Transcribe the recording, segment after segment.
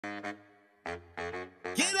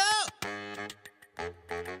Get up!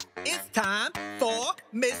 It's time for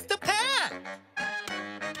Mr. Pat!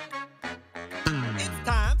 It's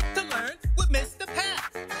time to learn with Mr.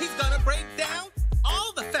 Pat. He's gonna break down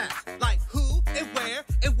all the facts, like who and where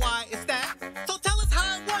and why it's that. So tell us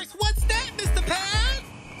how it works. What's that, Mr. Pat?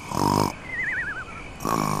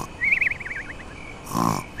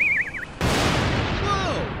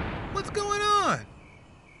 Whoa! What's going on?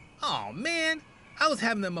 Oh man, I was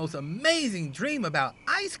having the most amazing dream about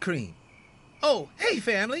ice cream. Oh, hey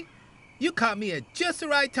family! You caught me at just the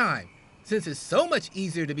right time, since it's so much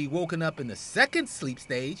easier to be woken up in the second sleep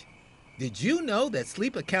stage. Did you know that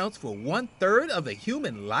sleep accounts for 1/3 of the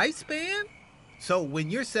human lifespan? So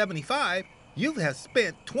when you're 75, you have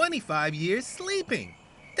spent 25 years sleeping.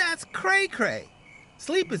 That's cray-cray.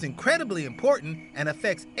 Sleep is incredibly important and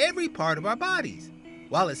affects every part of our bodies.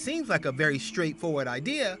 While it seems like a very straightforward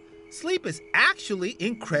idea, sleep is actually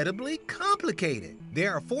incredibly complicated.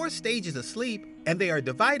 There are 4 stages of sleep, and they are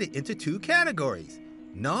divided into 2 categories: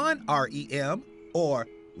 non-REM, or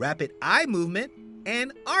rapid eye movement,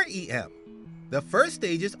 and REM. The first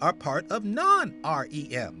stages are part of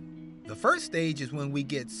non-REM. The first stage is when we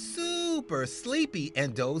get super sleepy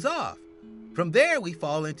and doze off. From there, we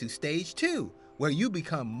fall into stage 2, where you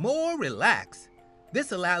become more relaxed.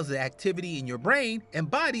 This allows the activity in your brain and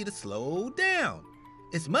body to slow down.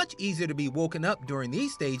 It's much easier to be woken up during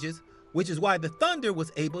these stages, which is why the thunder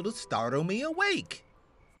was able to startle me awake.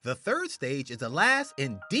 The third stage is the last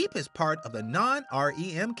and deepest part of the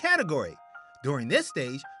non-REM category. During this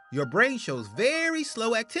stage, your brain shows very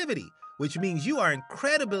slow activity, which means you are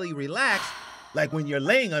incredibly relaxed, like when you're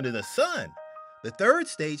laying under the sun. The third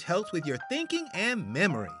stage helps with your thinking and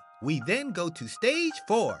memory. We then go to stage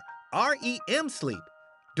 4, REM sleep.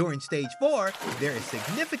 During stage 4, there is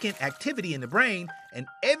significant activity in the brain, and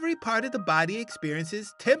every part of the body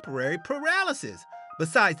experiences temporary paralysis,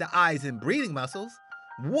 besides the eyes and breathing muscles.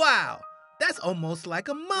 Wow, that's almost like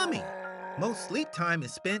a mummy. Most sleep time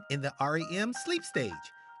is spent in the REM sleep stage.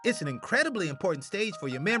 It's an incredibly important stage for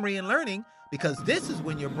your memory and learning, because this is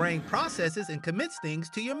when your brain processes and commits things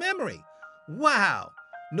to your memory. Wow,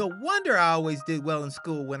 no wonder I always did well in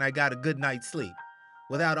school when I got a good night's sleep.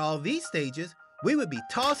 Without all these stages, we would be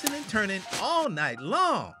tossing and turning all night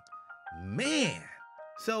long. Man.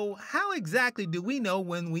 So how exactly do we know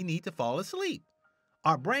when we need to fall asleep?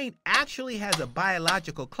 Our brain actually has a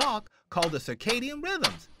biological clock called the circadian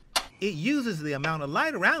rhythms. It uses the amount of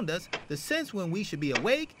light around us to sense when we should be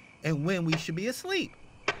awake and when we should be asleep.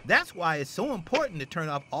 That's why it's so important to turn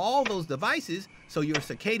off all those devices so your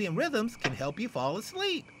circadian rhythms can help you fall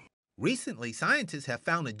asleep. Recently, scientists have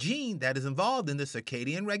found a gene that is involved in the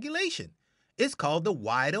circadian regulation. It's called the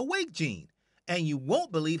wide awake gene, and you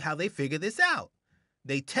won't believe how they figured this out.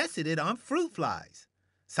 They tested it on fruit flies.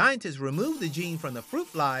 Scientists removed the gene from the fruit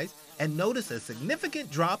flies and noticed a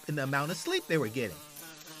significant drop in the amount of sleep they were getting.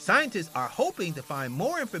 Scientists are hoping to find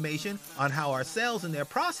more information on how our cells and their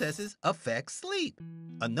processes affect sleep.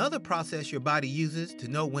 Another process your body uses to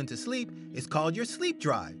know when to sleep is called your sleep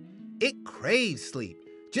drive. It craves sleep,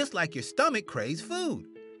 just like your stomach craves food.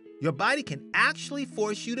 Your body can actually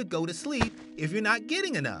force you to go to sleep if you're not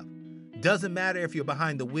getting enough. Doesn't matter if you're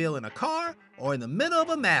behind the wheel in a car or in the middle of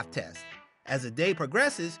a math test. As the day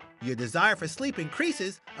progresses, your desire for sleep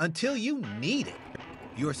increases until you need it.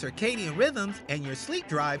 Your circadian rhythms and your sleep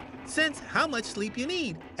drive sense how much sleep you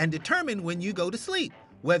need and determine when you go to sleep,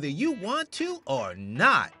 whether you want to or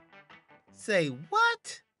not. Say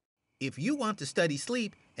what? If you want to study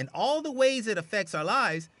sleep and all the ways it affects our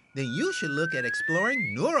lives, then you should look at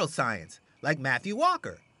exploring neuroscience, like Matthew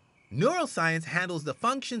Walker. Neuroscience handles the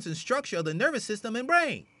functions and structure of the nervous system and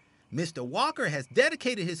brain. Mr. Walker has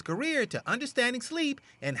dedicated his career to understanding sleep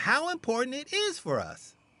and how important it is for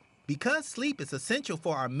us. Because sleep is essential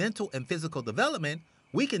for our mental and physical development,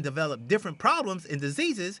 we can develop different problems and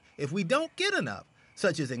diseases if we don't get enough,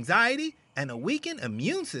 such as anxiety and a weakened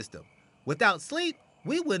immune system. Without sleep,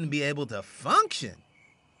 we wouldn't be able to function.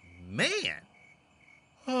 Man.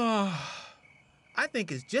 I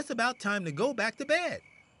think it's just about time to go back to bed.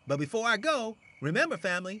 But before I go, remember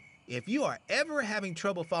family, if you are ever having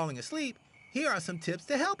trouble falling asleep, here are some tips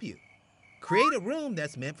to help you. Create a room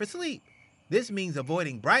that's meant for sleep. This means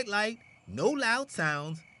avoiding bright light, no loud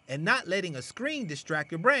sounds, and not letting a screen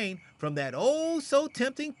distract your brain from that oh so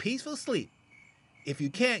tempting peaceful sleep. If you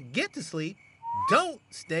can't get to sleep, don't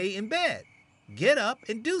stay in bed. Get up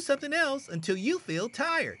and do something else until you feel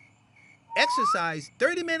tired. Exercise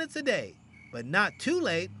 30 minutes a day, but not too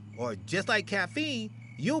late, or just like caffeine,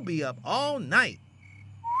 you'll be up all night.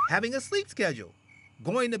 Having a sleep schedule.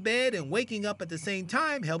 Going to bed and waking up at the same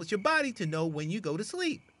time helps your body to know when you go to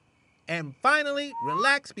sleep. And finally,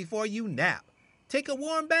 relax before you nap. Take a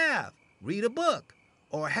warm bath, read a book,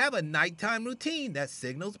 or have a nighttime routine that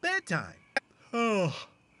signals bedtime. Oh,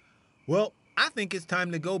 well, I think it's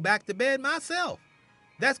time to go back to bed myself.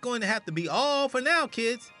 That's going to have to be all for now,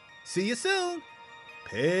 kids. See you soon.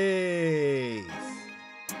 Peace.